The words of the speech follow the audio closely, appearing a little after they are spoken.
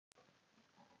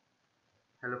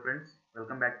Hello friends,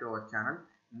 welcome back to our channel.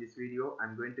 In this video, I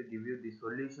am going to give you the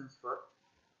solutions for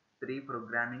 3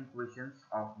 programming questions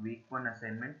of week 1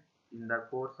 assignment in the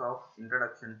course of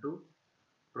Introduction to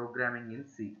Programming in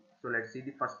C. So let's see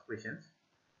the first questions.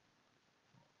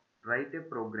 Write a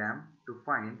program to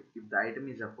find if the item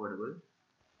is affordable.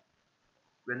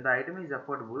 When the item is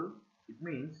affordable, it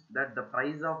means that the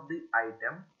price of the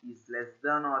item is less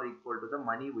than or equal to the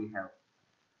money we have.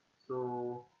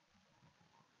 So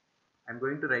I'm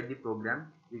going to write the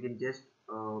program. You can just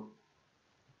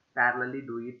parallelly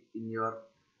do it in your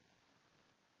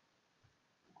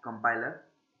compiler.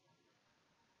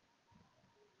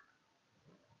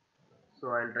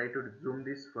 So I'll try to zoom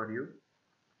this for you.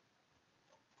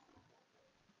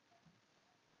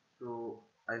 So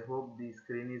I hope the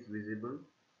screen is visible.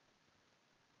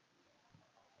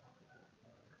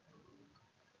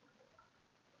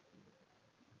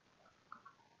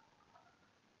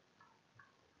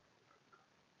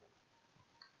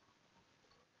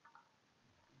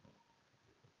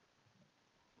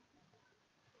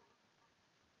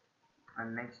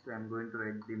 And next I'm going to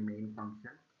write the main function.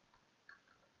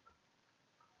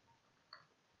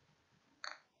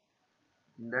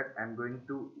 In that I'm going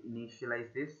to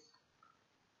initialize this.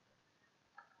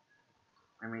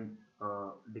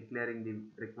 Declaring the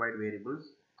required variables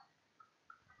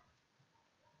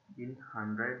in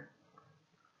 100,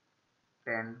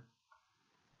 10,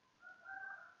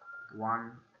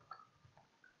 1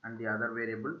 and the other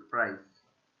variable price.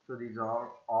 So these are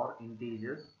all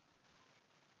integers,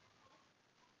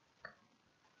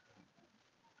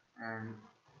 and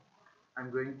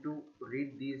I'm going to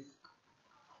read these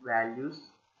values.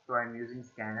 So I'm using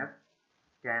scanf.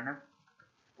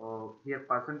 Here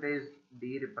percentage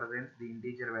d represents the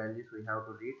integer values we have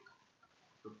to read.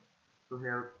 So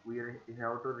here we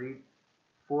have to read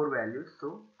 4 values.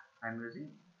 So I'm using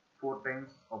 4 times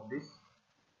of this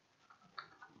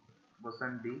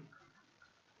percent d.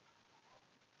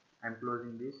 I'm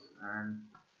closing this and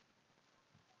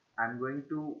I'm going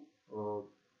to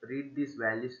read these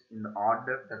values in the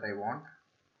order that I want.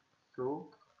 So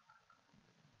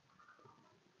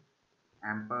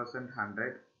ampersand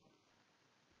 100,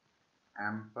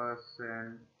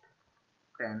 ampersand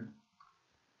 10,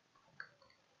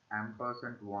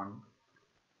 ampersand 1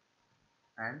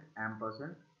 and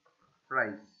ampersand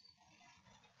price.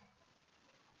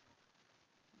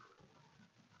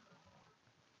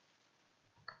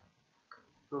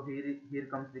 So here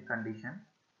comes the condition.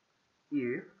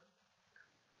 If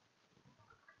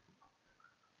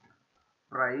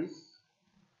price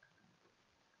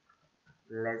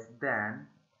less than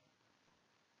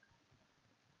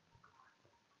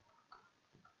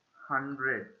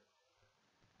 100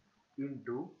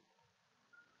 into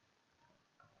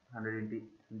 100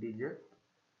 integer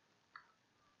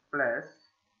plus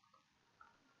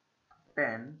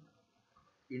 10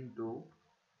 into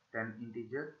 10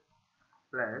 integer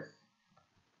plus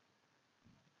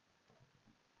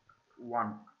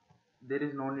 1. There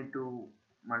is no need to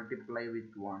multiply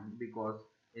with 1 because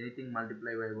anything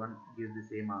multiplied by 1 gives the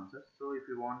same answer. So if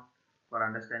you want, for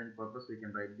understanding purpose, we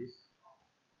can write this.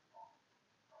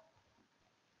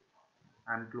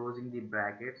 I am closing the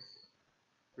brackets.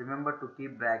 Remember to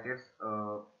keep brackets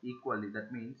equally.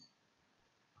 That means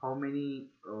how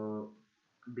many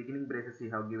beginning braces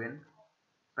you have given,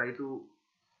 try to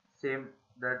same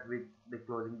that with the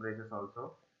closing braces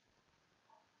also.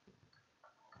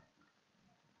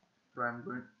 So I'm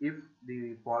going, if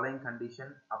the following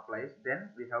condition applies, then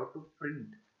we have to print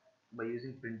by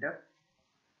using printf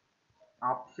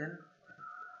option,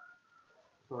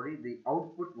 the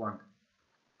output 1.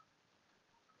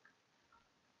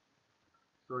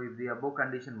 So if the above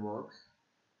condition works,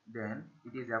 then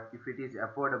it is, if it is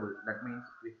affordable, that means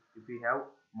if we have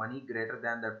money greater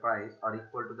than the price or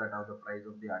equal to that of the price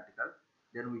of the article,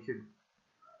 then we should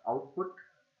output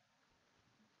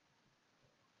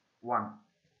 1,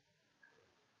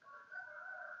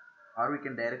 or we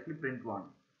can directly print 1.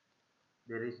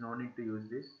 There is no need to use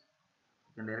this.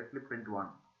 You can directly print 1.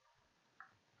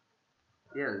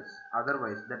 Else,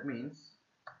 otherwise, that means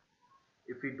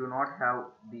if we do not have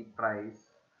the price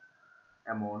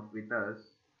amount with us,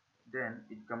 then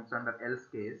it comes under else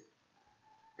case.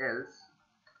 Else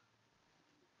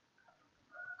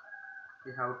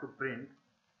we have to print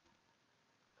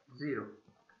 0,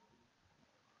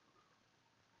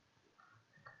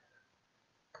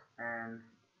 and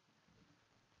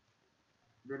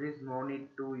there is no need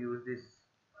to use this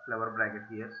clever bracket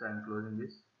here. So I am closing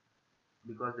this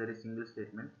because there is single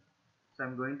statement. So I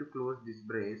am going to close this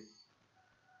brace.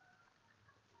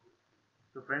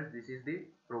 So friends, this is the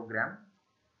program.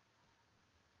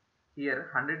 Here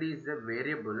 100 is a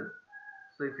variable,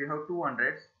 So if you have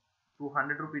 200s,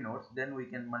 200 rupee notes, then we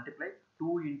can multiply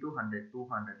 2 into 100,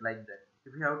 200 like that.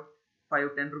 If you have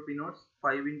 5 10 rupee notes,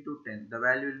 5 into 10, the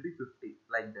value will be 50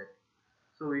 like that.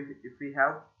 So if we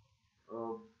have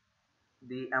uh,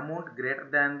 the amount greater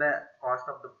than the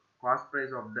cost price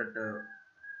of that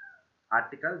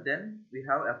article, then we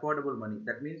have affordable money.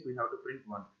 That means we have to print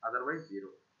 1, otherwise 0.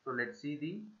 So let's see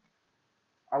the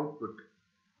output.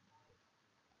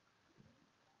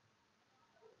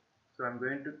 So I'm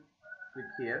going to click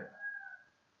here.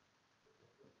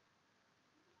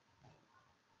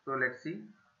 So let's see,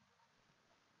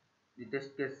 the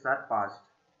test cases are passed.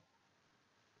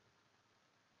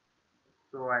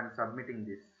 So I'm submitting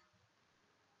this,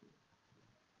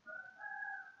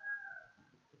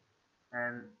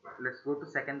 and let's go to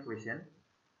second question.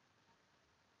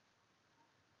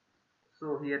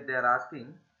 So here they are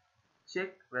asking, check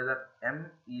whether m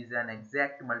is an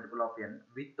exact multiple of n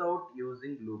without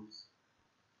using loops.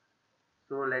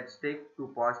 So let's take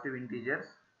two positive integers.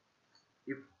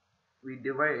 If we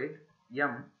divide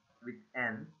m with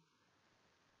n,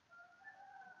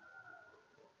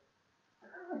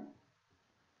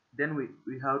 then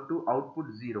we have to output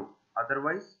 0,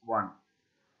 otherwise 1.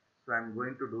 So I'm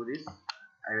going to do this.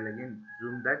 I will again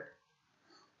zoom that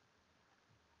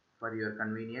for your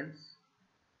convenience.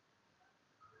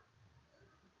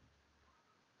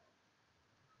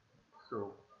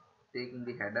 So taking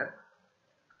the header,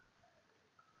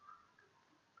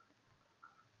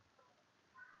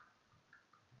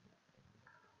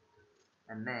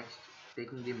 and next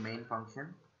taking the main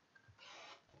function.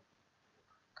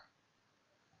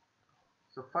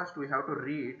 So first we have to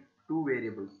read two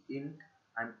variables, int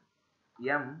and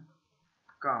m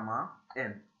comma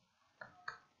n.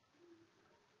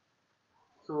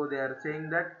 So they are saying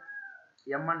that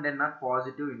m and n are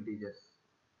positive integers.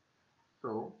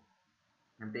 So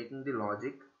I'm taking the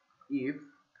logic. If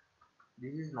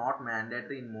this is not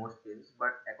mandatory in most cases,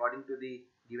 but according to the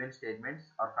given statements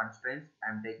or constraints,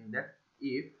 I'm taking that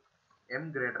if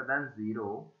m greater than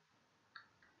 0,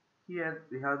 here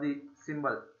we have the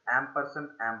symbol ampersand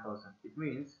ampersand. It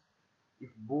means if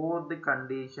both the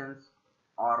conditions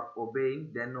are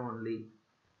obeying, then only.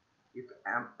 If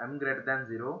m greater than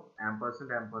 0,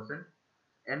 ampersand ampersand,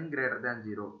 n greater than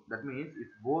 0, that means if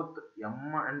both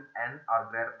m and n are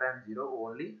greater than 0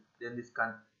 only, then this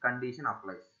condition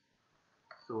applies.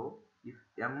 So if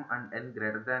m and n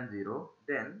greater than 0,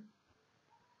 then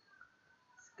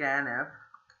scanf,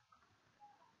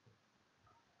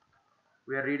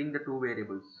 we are reading the two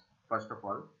variables first of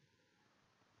all.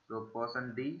 So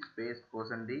 %d space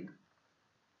 %d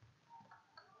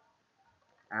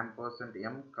ampersand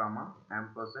m comma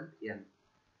ampersand n,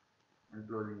 and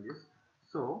closing this.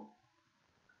 So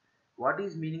what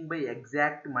is meaning by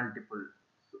exact multiple?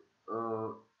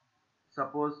 So,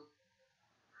 suppose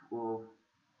uh,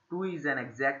 2 is an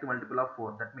exact multiple of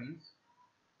 4. That means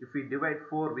if we divide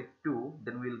 4 with 2,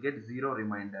 then we will get 0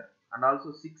 remainder. And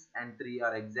also 6 and 3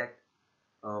 are exact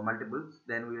multiples,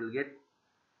 then we will get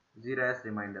 0 as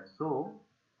remainder. So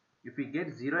if we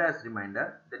get 0 as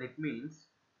remainder, then it means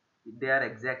they are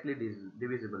exactly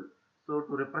divisible. So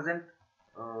to represent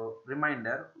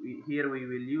remainder, here we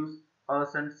will use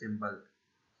percent symbol.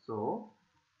 So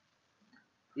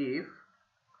if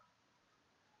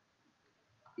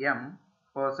m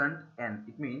percent n,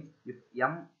 it means if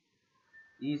m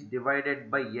is divided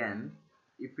by n,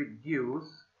 if it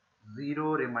gives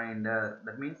 0 remainder,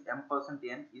 that means m percent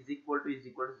n is equal to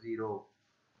 0.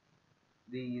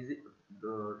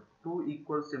 The two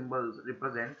equal symbols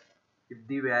represent if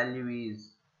the value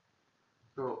is,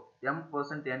 so m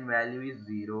percent n value is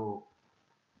 0,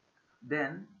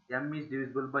 then m is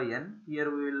divisible by n. Here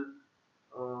we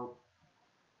will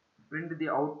print the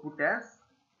output as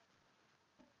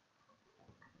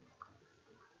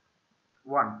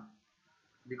 1,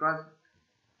 because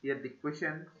here the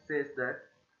question says that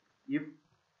if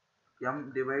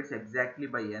m divides exactly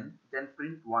by n, then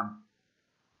print 1.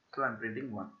 So I'm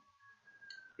printing 1.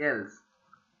 Else,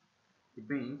 it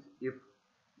means if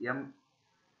m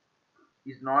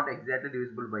is not exactly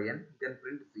divisible by n, then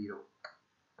print 0.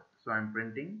 So I'm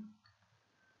printing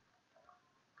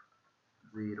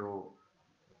 0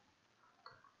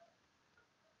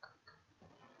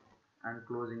 and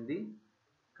closing the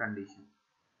condition,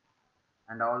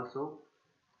 and also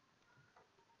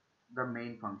the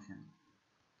main function.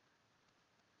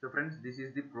 So friends, this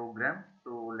is the program.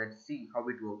 So let's see how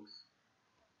it works.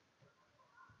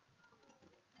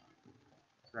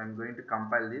 So I'm going to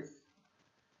compile this.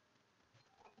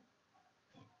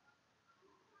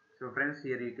 So friends,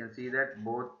 here you can see that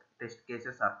both test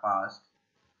cases are passed.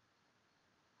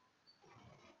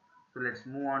 So let's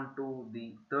move on to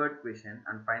the third question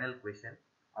and final question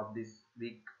of this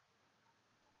week.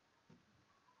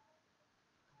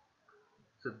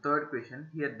 So third question,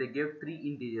 here they gave three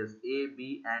integers a,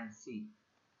 b and c.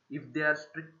 If they are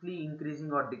strictly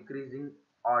increasing or decreasing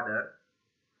order,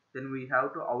 then we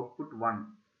have to output 1.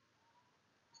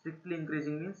 Strictly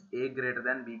increasing means a greater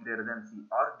than b greater than c,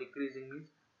 or decreasing means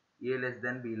a less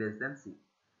than b less than c.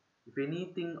 If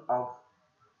anything of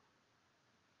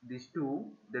these two,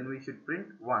 then we should print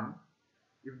 1.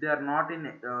 If they are not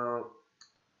in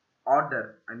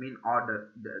order, I mean order,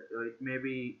 it may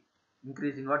be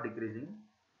increasing or decreasing,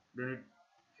 then it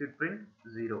should print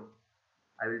 0.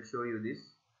 I will show you this.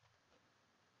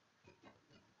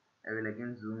 I will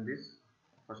again zoom this.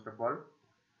 First of all,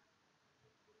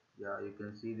 yeah, you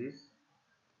can see this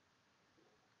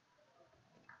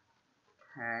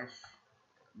hash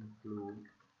include.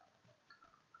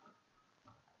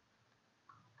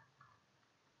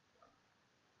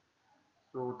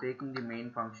 So taking the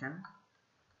main function,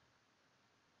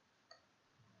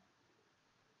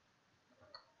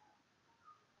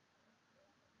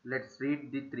 let's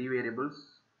read the three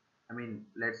variables. I mean,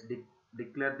 let's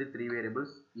declare the three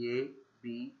variables a,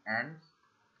 b and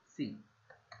c.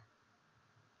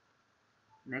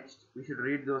 Next, we should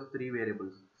read those three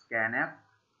variables: scanf,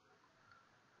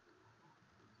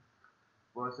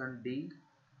 %d.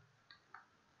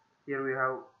 Here we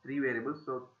have three variables,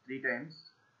 so 3 times,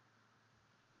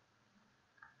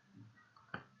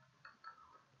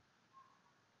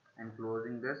 and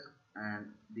closing this, and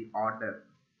the order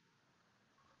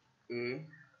a,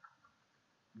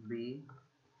 b,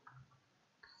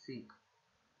 c.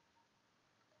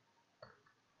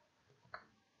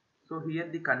 So here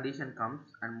the condition comes,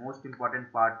 and most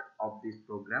important part of this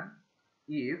program.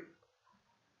 If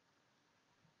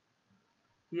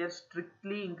here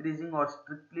strictly increasing or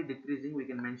strictly decreasing, we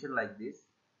can mention like this.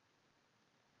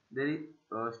 There is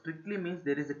strictly means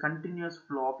there is a continuous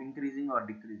flow of increasing or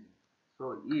decreasing.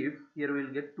 So if here we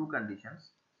will get two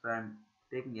conditions. So I am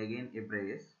taking again a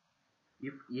brace.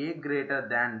 If a greater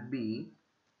than b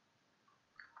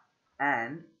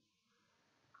and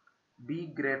b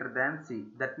greater than c,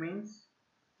 that means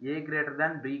a greater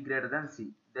than b greater than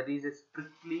c, that is a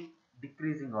strictly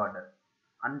decreasing order.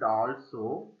 And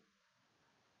also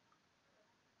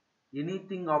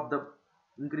anything of the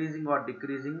increasing or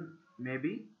decreasing may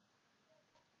be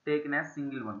taken as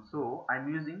single one. So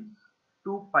I'm using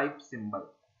two pipe symbol.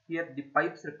 Here the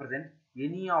pipes represent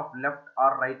any of left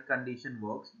or right condition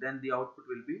works, then the output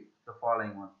will be the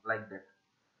following one, like that.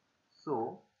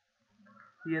 So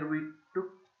here we took,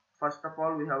 first of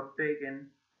all we have taken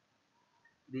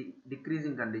the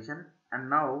decreasing condition, and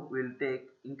now we'll take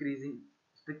increasing,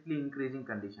 strictly increasing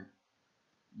condition.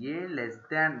 A less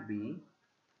than b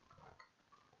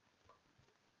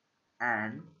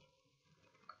and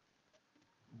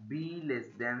b less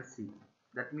than c.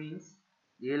 That means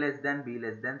a less than b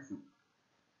less than c.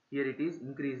 Here it is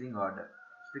increasing order,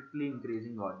 strictly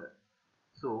increasing order.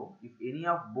 So if any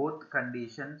of both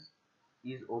conditions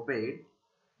is obeyed,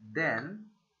 then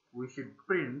we should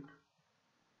print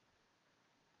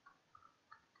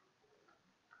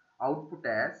output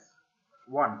as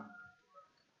 1.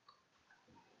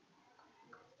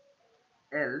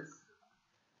 Else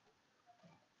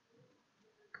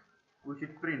we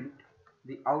should print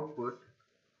the output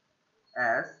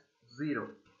as 0.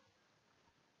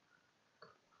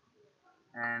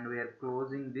 And we are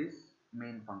closing this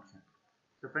main function.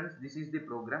 So friends, this is the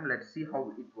program. Let's see how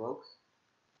it works.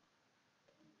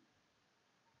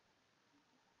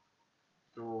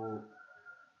 So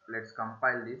let's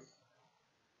compile this.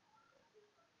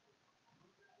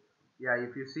 Yeah,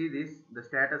 if you see this, the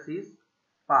status is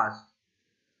passed.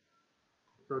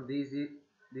 So these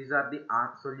are the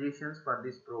solutions for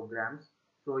these programs.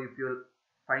 So if you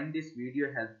find this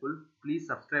video helpful, please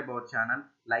subscribe our channel,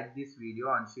 like this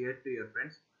video and share to your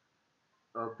friends.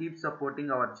 Keep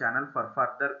supporting our channel for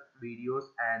further videos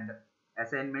and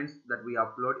assignments that we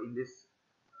upload in this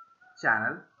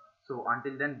channel. So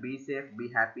until then, be safe, be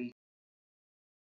happy.